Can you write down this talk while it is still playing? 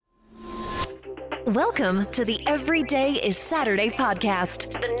Welcome to the Every Day is Saturday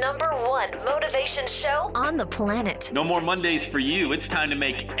podcast, the #1 motivation show on the planet. No more Mondays for you. It's time to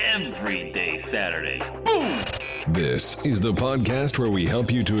make every day Saturday. Boom! This is the podcast where we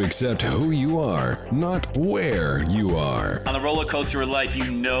help you to accept who you are, not where you are. On the roller coaster of life,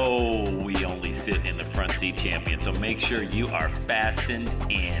 you know we only sit in the front seat, champion. So make sure you are fastened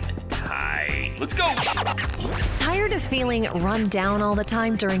in tight. Let's go! Tired of feeling run down all the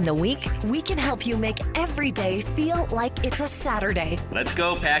time during the week? We can help you make every day feel like it's a Saturday. Let's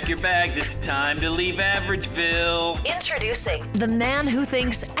go. Pack your bags. It's time to leave Averageville. Introducing the man who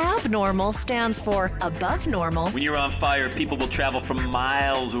thinks abnormal stands for above normal. When you're on fire, people will travel from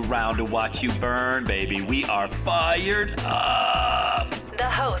miles around to watch you burn, baby. We are fired up. The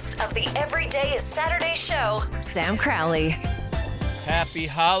host of the Every Day is Saturday show, Sam Crowley. Happy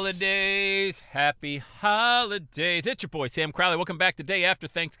holidays. Happy holidays. It's your boy, Sam Crowley. Welcome back the day after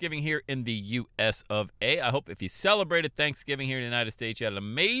Thanksgiving here in the U.S. of A. I hope if you celebrated Thanksgiving here in the United States, you had an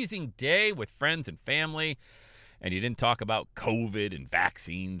amazing day with friends and family, and you didn't talk about COVID and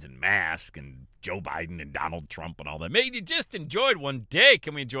vaccines and masks and Joe Biden and Donald Trump and all that. Maybe you just enjoyed one day.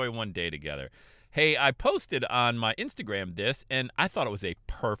 Can we enjoy one day together? Hey, I posted on my Instagram this, and I thought it was a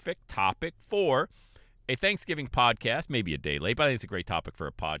perfect topic for a Thanksgiving podcast, maybe a day late, but I think it's a great topic for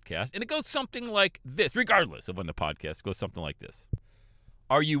a podcast. And it goes something like this, regardless of when the podcast goes something like this.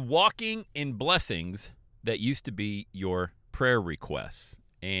 Are you walking in blessings that used to be your prayer requests?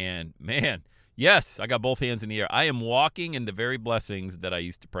 And man, yes, I got both hands in the air. I am walking in the very blessings that I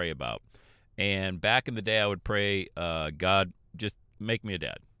used to pray about. And back in the day, I would pray, God, just make me a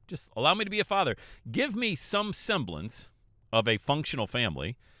dad. Just allow me to be a father. Give me some semblance of a functional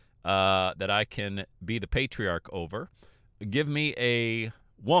family that I can be the patriarch over. Give me a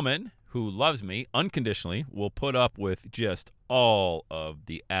woman who loves me unconditionally, will put up with just all of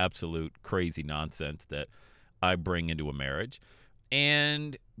the absolute crazy nonsense that I bring into a marriage,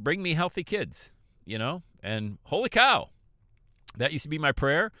 and bring me healthy kids, and holy cow, that used to be my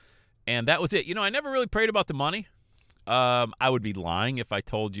prayer, and that was it. I never really prayed about the money. I would be lying if I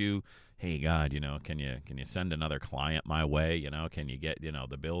told you, hey, God, can you send another client my way? Can you get,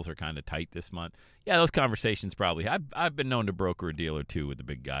 the bills are kind of tight this month. Yeah, those conversations probably. I've been known to broker a deal or two with the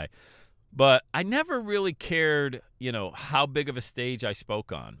big guy. But I never really cared, how big of a stage I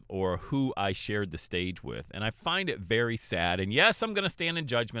spoke on or who I shared the stage with. And I find it very sad. And yes, I'm going to stand in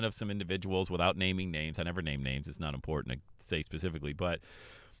judgment of some individuals without naming names. I never name names. It's not important to say specifically. But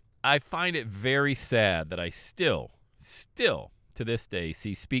I find it very sad that I still to this day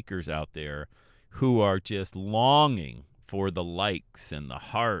see speakers out there who are just longing for the likes and the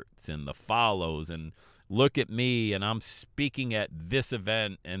hearts and the follows, and look at me, and I'm speaking at this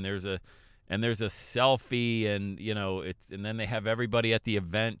event, and there's a selfie, and and then they have everybody at the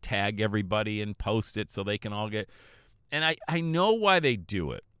event tag everybody and post it so they can all get. And I know why they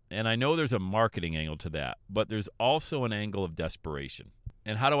do it, and I know there's a marketing angle to that, but there's also an angle of desperation.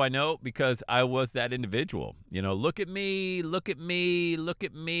 And how do I know? Because I was that individual. Look at me, look at me, look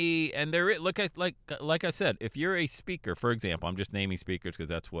at me. And like I said, if you're a speaker, for example, I'm just naming speakers because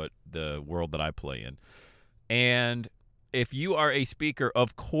that's what the world that I play in. And if you are a speaker,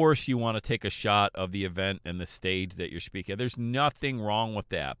 of course you want to take a shot of the event and the stage that you're speaking at. There's nothing wrong with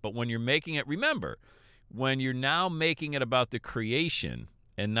that. But when you're making it, remember, when you're now making it about the creation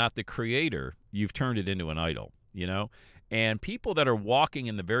and not the creator, you've turned it into an idol, And people that are walking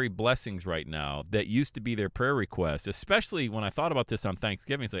in the very blessings right now that used to be their prayer requests, especially when I thought about this on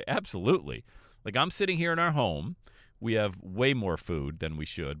Thanksgiving, it's like, absolutely. Like, I'm sitting here in our home. We have way more food than we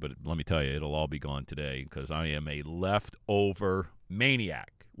should, but let me tell you, it'll all be gone today because I am a leftover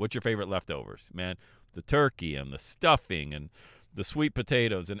maniac. What's your favorite leftovers, man? The turkey and the stuffing and the sweet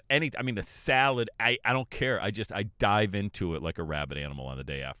potatoes and the salad, I don't care. I dive into it like a rabid animal on the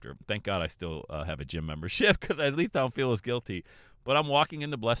day after. Thank God I still have a gym membership because at least I don't feel as guilty. But I'm walking in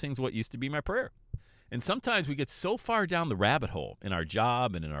the blessings, what used to be my prayer. And sometimes we get so far down the rabbit hole in our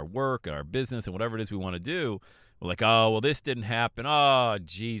job and in our work and our business and whatever it is we want to do. We're like, oh, well, this didn't happen. Oh,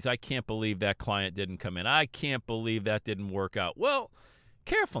 geez, I can't believe that client didn't come in. I can't believe that didn't work out. Well,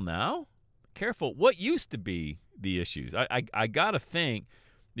 careful now. Careful. What used to be the issues? I got to think,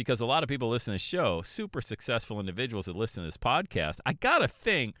 because a lot of people listen to this show, super successful individuals that listen to this podcast, I got to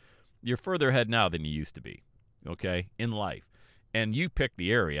think you're further ahead now than you used to be, okay, in life. And you pick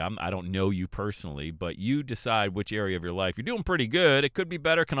the area. I don't know you personally, but you decide which area of your life. You're doing pretty good. It could be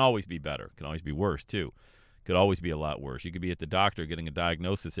better. Can always be better. Can always be worse, too. Could always be a lot worse. You could be at the doctor getting a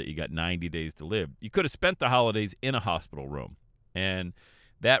diagnosis that you got 90 days to live. You could have spent the holidays in a hospital room, and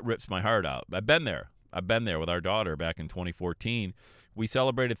that rips my heart out. I've been there with our daughter back in 2014 we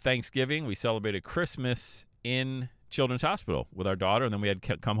celebrated Thanksgiving. We celebrated Christmas in Children's Hospital with our daughter, and then we had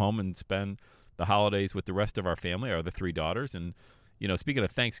come home and spend the holidays with the rest of our family, our other 3 daughters. And, speaking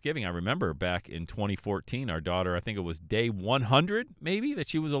of Thanksgiving, I remember back in 2014, our daughter, I think it was day 100 maybe that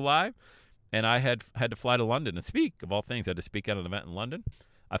she was alive, and I had to fly to London to speak. Of all things, I had to speak at an event in London.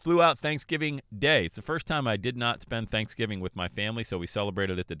 I flew out Thanksgiving Day. It's the first time I did not spend Thanksgiving with my family, so we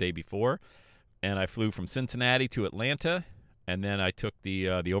celebrated it the day before. And I flew from Cincinnati to Atlanta, and then I took the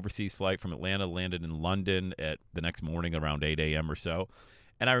overseas flight from Atlanta, landed in London at the next morning around 8 a.m. or so.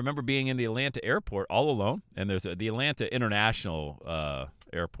 And I remember being in the Atlanta airport all alone, and there's the Atlanta International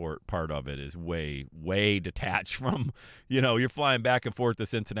airport part of it is way, way detached from, you're flying back and forth to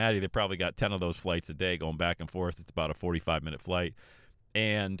Cincinnati. They probably got 10 of those flights a day going back and forth. It's about a 45-minute flight.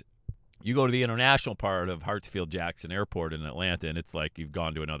 And you go to the international part of Hartsfield-Jackson Airport in Atlanta, and it's like you've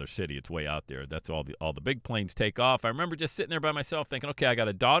gone to another city. It's way out there. That's all the big planes take off. I remember just sitting there by myself thinking, okay, I got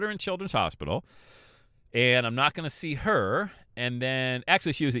a daughter in Children's Hospital, and I'm not going to see her. And then,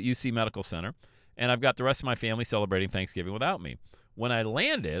 actually, she was at UC Medical Center, and I've got the rest of my family celebrating Thanksgiving without me. When I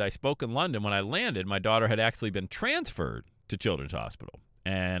landed, I spoke in London. When I landed, my daughter had actually been transferred to Children's Hospital,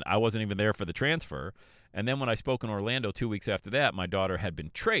 and I wasn't even there for the transfer. And then when I spoke in Orlando 2 weeks after that, my daughter had been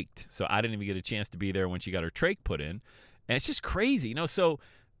trached, so I didn't even get a chance to be there when she got her trach put in. And it's just crazy, So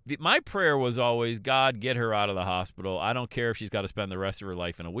my prayer was always, God, get her out of the hospital. I don't care if she's got to spend the rest of her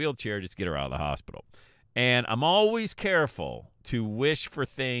life in a wheelchair, just get her out of the hospital. And I'm always careful to wish for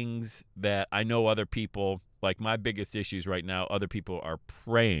things that I know other people, like my biggest issues right now, other people are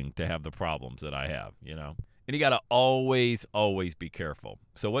praying to have the problems that I have, And you got to always, always be careful.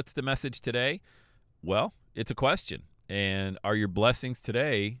 So what's the message today? Well, it's a question. And are your blessings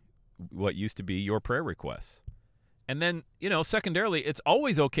today what used to be your prayer requests? And then, secondarily, it's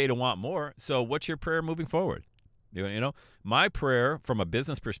always okay to want more. So what's your prayer moving forward? My prayer from a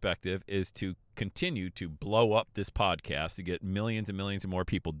business perspective is to continue to blow up this podcast, to get millions and millions of more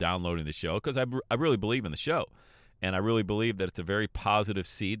people downloading the show, because I really believe in the show. And I really believe that it's a very positive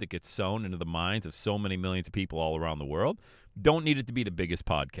seed that gets sown into the minds of so many millions of people all around the world. Don't need it to be the biggest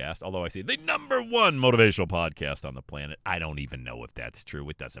podcast, although I say the #1 motivational podcast on the planet. I don't even know if that's true.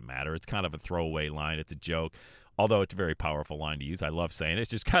 It doesn't matter. It's kind of a throwaway line. It's a joke, although it's a very powerful line to use. I love saying it.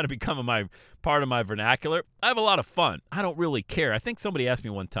 It's just kind of become part of my vernacular. I have a lot of fun. I don't really care. I think somebody asked me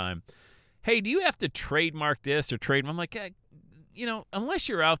one time, hey, do you have to trademark this or trademark? I'm like, unless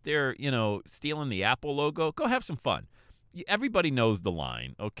you're out there, stealing the Apple logo, go have some fun. Everybody knows the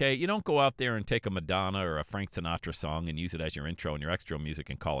line, okay? You don't go out there and take a Madonna or a Frank Sinatra song and use it as your intro and your extra music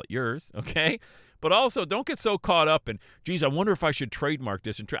and call it yours, okay? But also, don't get so caught up in, geez, I wonder if I should trademark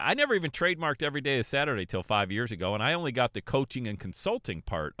this. I never even trademarked Every Day is Saturday till 5 years ago, and I only got the coaching and consulting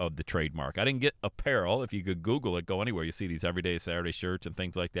part of the trademark. I didn't get apparel. If you could Google it, go anywhere, you see these Every Day is Saturday shirts and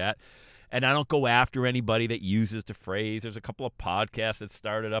things like that. And I don't go after anybody that uses the phrase. There's a couple of podcasts that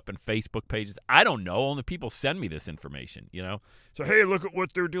started up and Facebook pages. I don't know. Only people send me this information, So, hey, look at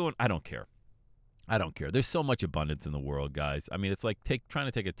what they're doing. I don't care. There's so much abundance in the world, guys. I mean, it's like trying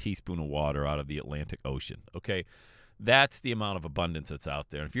to take a teaspoon of water out of the Atlantic Ocean, okay? That's the amount of abundance that's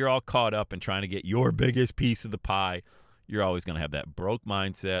out there. And if you're all caught up in trying to get your biggest piece of the pie, you're always going to have that broke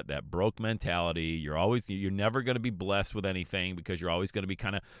mindset, that broke mentality. You're never going to be blessed with anything because you're always going to be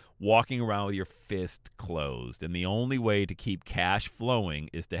kind of walking around with your fist closed. And the only way to keep cash flowing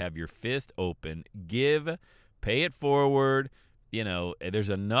is to have your fist open, give, pay it forward. There's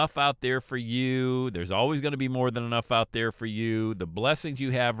enough out there for you. There's always going to be more than enough out there for you. The blessings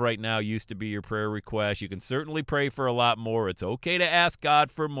you have right now used to be your prayer request. You can certainly pray for a lot more. It's okay to ask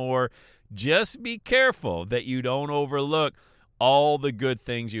God for more. Just be careful that you don't overlook all the good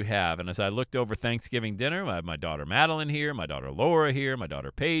things you have. And as I looked over Thanksgiving dinner, I have my daughter Madeline here, my daughter Laura here, my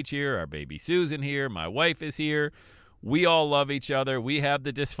daughter Paige here, our baby Susan here, my wife is here. We all love each other. We have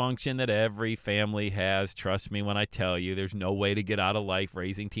the dysfunction that every family has. Trust me when I tell you, there's no way to get out of life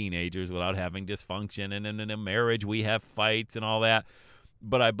raising teenagers without having dysfunction. And in a marriage, we have fights and all that.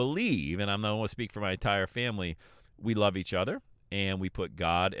 But I believe, and I'm not going to speak for my entire family, we love each other. And we put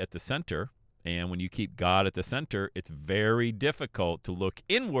God at the center. And when you keep God at the center, it's very difficult to look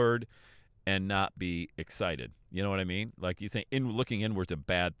inward and not be excited. You know what I mean? Like you say, looking inward's a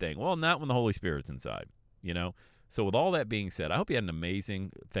bad thing. Well, not when the Holy Spirit's inside, So with all that being said, I hope you had an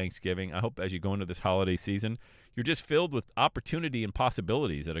amazing Thanksgiving. I hope as you go into this holiday season, you're just filled with opportunity and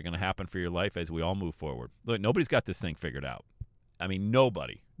possibilities that are going to happen for your life as we all move forward. Look, nobody's got this thing figured out. I mean,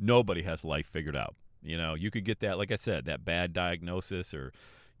 nobody has life figured out. You could get that, like I said, that bad diagnosis, or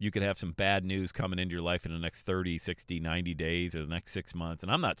you could have some bad news coming into your life in the next 30, 60, 90 days or the next 6 months.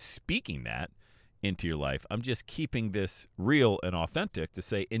 And I'm not speaking that into your life. I'm just keeping this real and authentic to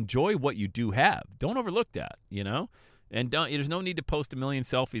say, enjoy what you do have. Don't overlook that, you know? And there's no need to post a million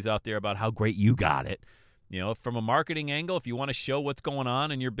selfies out there about how great you got it. You know, from a marketing angle, if you want to show what's going on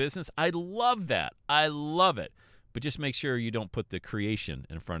in your business, I love that. I love it. But just make sure you don't put the creation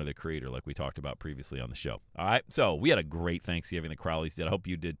in front of the creator like we talked about previously on the show. All right? So we had a great Thanksgiving, the Crowleys did. I hope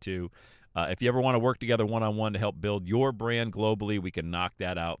you did too. If you ever want to work together one-on-one to help build your brand globally, we can knock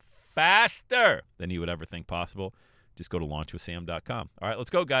that out faster than you would ever think possible. Just go to launchwithsam.com. All right, let's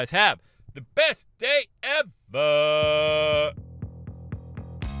go, guys. Have the best day ever.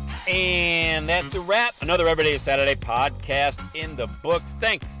 And that's a wrap. Another Everyday is Saturday podcast in the books.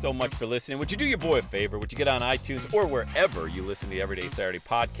 Thanks so much for listening. Would you do your boy a favor? Would you get on iTunes or wherever you listen to the Everyday Saturday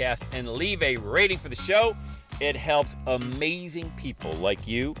podcast and leave a rating for the show? It helps amazing people like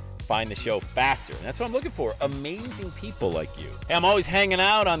you find the show faster. And that's what I'm looking for, amazing people like you. Hey, I'm always hanging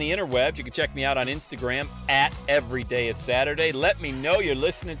out on the interwebs. You can check me out on Instagram at EverydayIsSaturday. Let me know you're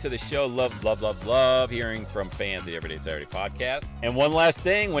listening to the show. Love hearing from fans of the Everyday Saturday podcast. And one last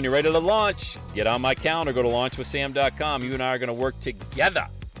thing, when you're ready to launch, get on my calendar, go to launchwithsam.com. You and I are going to work together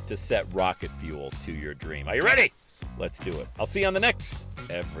to set rocket fuel to your dream. Are you ready? Let's do it. I'll see you on the next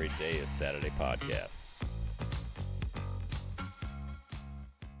Everyday is Saturday podcast.